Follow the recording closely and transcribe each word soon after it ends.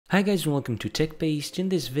Hi guys and welcome to TechBased. In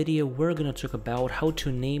this video we're going to talk about how to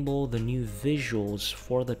enable the new visuals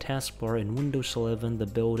for the taskbar in Windows 11, the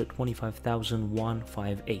build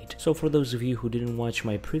 25158. So for those of you who didn't watch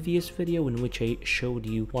my previous video in which I showed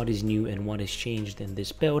you what is new and what is changed in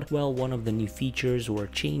this build, well, one of the new features or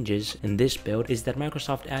changes in this build is that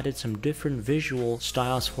Microsoft added some different visual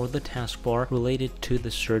styles for the taskbar related to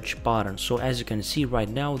the search button. So as you can see right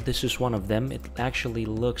now, this is one of them. It actually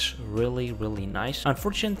looks really nice.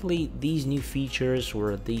 Unfortunately, these new features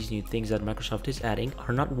or these new things that Microsoft is adding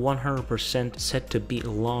are not 100% set to be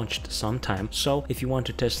launched sometime. So if you want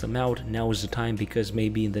to test them out, now is the time, because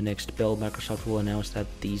maybe in the next build Microsoft will announce that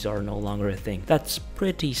these are no longer a thing. That's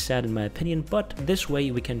pretty sad in my opinion, but this way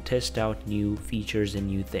we can test out new features and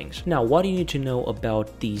new things. Now, what do you need to know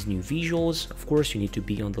about these new visuals? Of course, you need to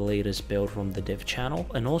be on the latest build from the dev channel,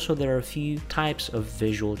 and also there are a few types of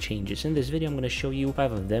visual changes. In this video I'm going to show you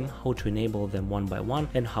 5 of them, how to enable them one by one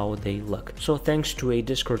and how they look. So thanks to a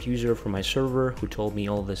Discord user from my server who told me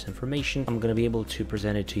all this information, I'm gonna be able to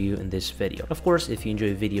present it to you in this video. Of course, if you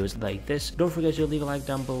enjoy videos like this, don't forget to leave a like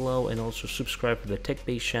down below and also subscribe to the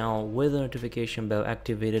TechBased channel with the notification bell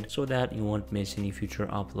activated so that you won't miss any future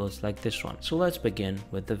uploads like this one. So let's begin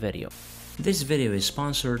with the video. This video is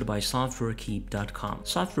sponsored by SoftwareKeep.com.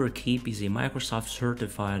 SoftwareKeep is a Microsoft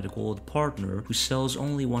certified gold partner who sells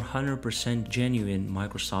only 100% genuine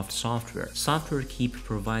Microsoft software. SoftwareKeep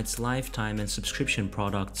provides lifetime and subscription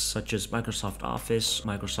products such as Microsoft Office,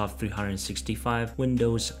 Microsoft 365,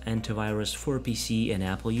 Windows, antivirus for PC and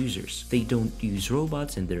Apple users. They don't use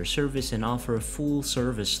robots in their service and offer a full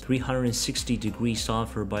service 360-degree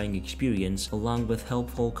software buying experience along with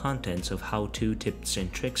helpful contents of how-to tips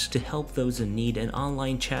and tricks to help those in need and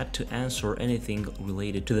online chat to answer anything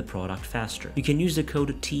related to the product faster. You can use the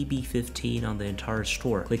code TB15 on the entire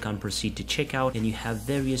store. Click on proceed to checkout and you have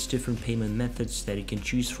various different payment methods that you can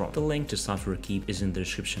choose from. The link to SoftwareKeep is in the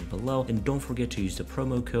description below, and don't forget to use the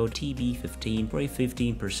promo code TB15 for a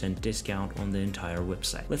 15% discount on the entire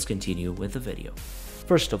website. Let's continue with the video.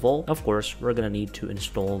 First of all, of course, we're going to need to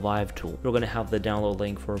install Vivetool. We're going to have the download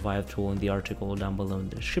link for Vivetool in the article down below in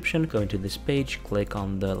the description. Go into this page, click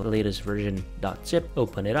on the latest version.zip,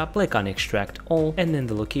 open it up, click on extract all, and then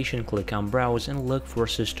the location, click on browse and look for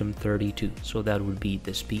system 32. So that would be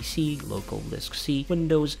this PC, local disk C,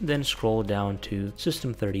 Windows, then scroll down to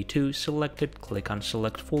system 32, select it, click on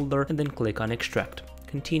select folder, and then click on extract.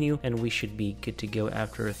 Continue, and we should be good to go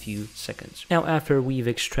after a few seconds. Now, after we've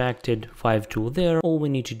extracted Vivetool there, all we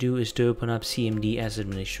need to do is to open up CMD as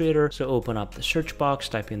administrator. So open up the search box,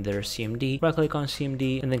 type in there CMD, right click on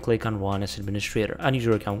CMD, and then click on run as administrator. On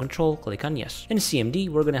user account control, click on yes. In CMD,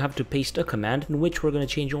 we're going to have to paste a command in which we're going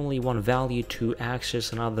to change only one value to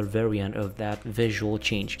access another variant of that visual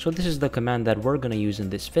change. So this is the command that we're going to use in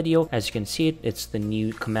this video. As you can see it's the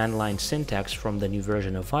new command line syntax from the new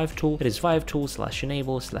version of Vivetool. It is Vivetool/enable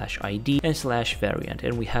 /id and /variant,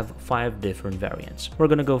 and we have 5 different variants. We're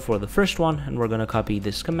going to go for the first one and we're going to copy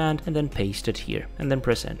this command and then paste it here and then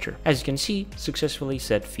press enter. As you can see, successfully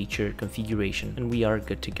set feature configuration, and we are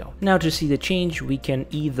good to go. Now to see the change, we can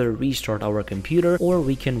either restart our computer or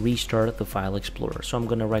we can restart the file explorer. So I'm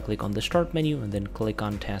going to right click on the start menu and then click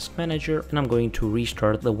on task manager, and I'm going to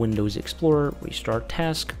restart the Windows Explorer, restart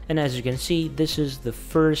task, and as you can see, this is the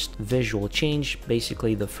first visual change,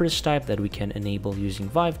 basically the first type that we can enable using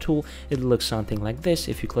Vivetool. It looks something like this.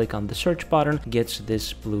 If you click on the search button, it gets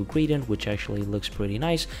this blue gradient, which actually looks pretty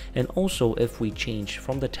nice. And also, if we change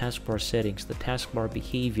from the taskbar settings, the taskbar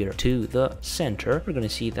behavior to the center, we're going to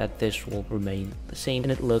see that this will remain the same,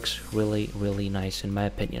 and it looks really nice in my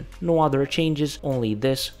opinion. No other changes, only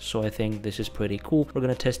this, so I think this is pretty cool. We're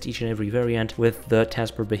going to test each and every variant with the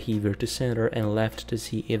taskbar behavior to center and left to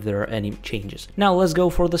see if there are any changes. Now let's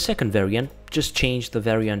go for the second variant. Just change the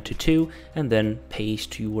variant to 2 and then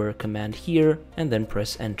paste your command here and then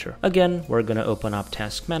press enter. Again, we're going to open up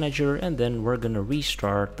Task Manager and then we're going to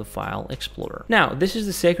restart the File Explorer. Now, this is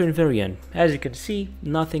the second variant. As you can see,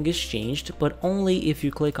 nothing is changed, but only if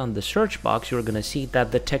you click on the search box, you're going to see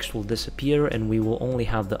that the text will disappear and we will only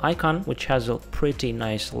have the icon, which has a pretty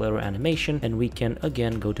nice little animation, and we can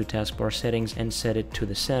again go to taskbar settings and set it to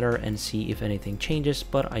the center and see if anything changes,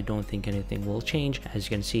 but I don't think anything will change. As you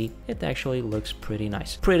can see, it actually looks pretty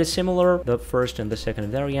nice. Pretty similar, the first and the second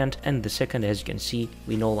variant, and the second, as you can see,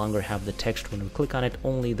 we no longer have the text when we click on it,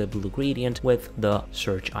 only the blue gradient with the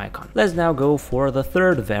search icon. Let's now go for the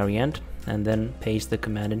third variant. and then paste the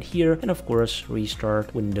command in here, and of course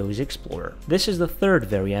restart Windows Explorer. This is the third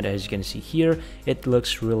variant. As you can see here, it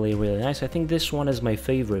looks really nice. I think this one is my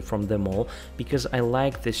favorite from them all because I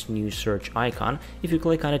like this new search icon. If you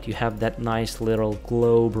click on it, you have that nice little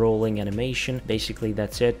globe rolling animation. Basically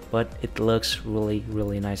that's it, but it looks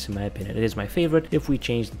really nice in my opinion. It is my favorite. If we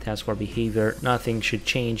change the taskbar behavior, nothing should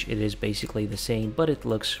change. It is basically the same, but it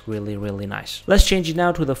looks really nice. Let's change it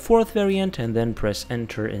now to the fourth variant and then press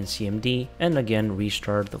enter in CMD and again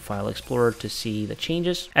restart the file explorer to see the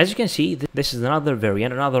changes. As you can see, this is another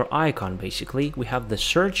variant, another icon. Basically we have the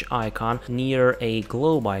search icon near a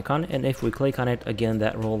globe icon, and if we click on it, again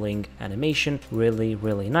that rolling animation,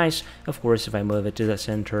 really nice. Of course, if I move it to the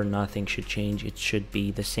center, nothing should change. It should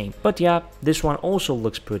be the same. But yeah, this one also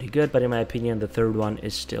looks pretty good, but in my opinion the third one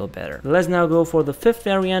is still better. Let's now go for the fifth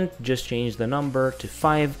variant. Just change the number to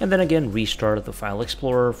 5 and then again restart the file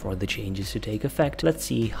explorer for the changes to take effect. Let's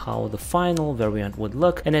see how the final variant would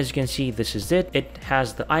look, and as you can see, this is it. It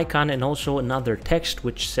has the icon and also another text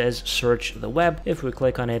which says search the web. If we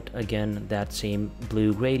click on it, again that same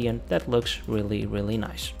blue gradient, that looks really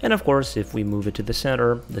nice. And of course, if we move it to the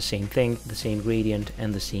center, the same thing, the same gradient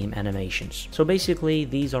and the same animations. So basically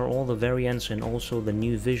these are all the variants and also the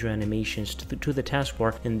new visual animations to the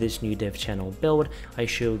taskbar in this new dev channel build. I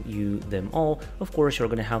showed you them all. Of course, you're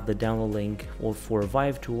going to have the download link for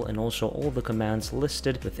Vivetool and also all the commands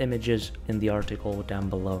listed with images in the article down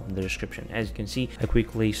below in the description. As you can see, I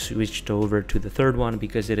quickly switched over to the third one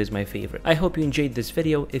because it is my favorite. I hope you enjoyed this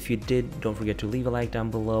video. If you did, don't forget to leave a like down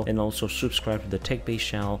below and also subscribe to the Tech-Based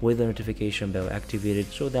channel with the notification bell activated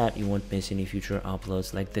so that you won't miss any future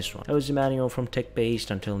uploads like this one. I was Emmanuel from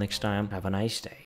Tech-Based. Until next time, have a nice day.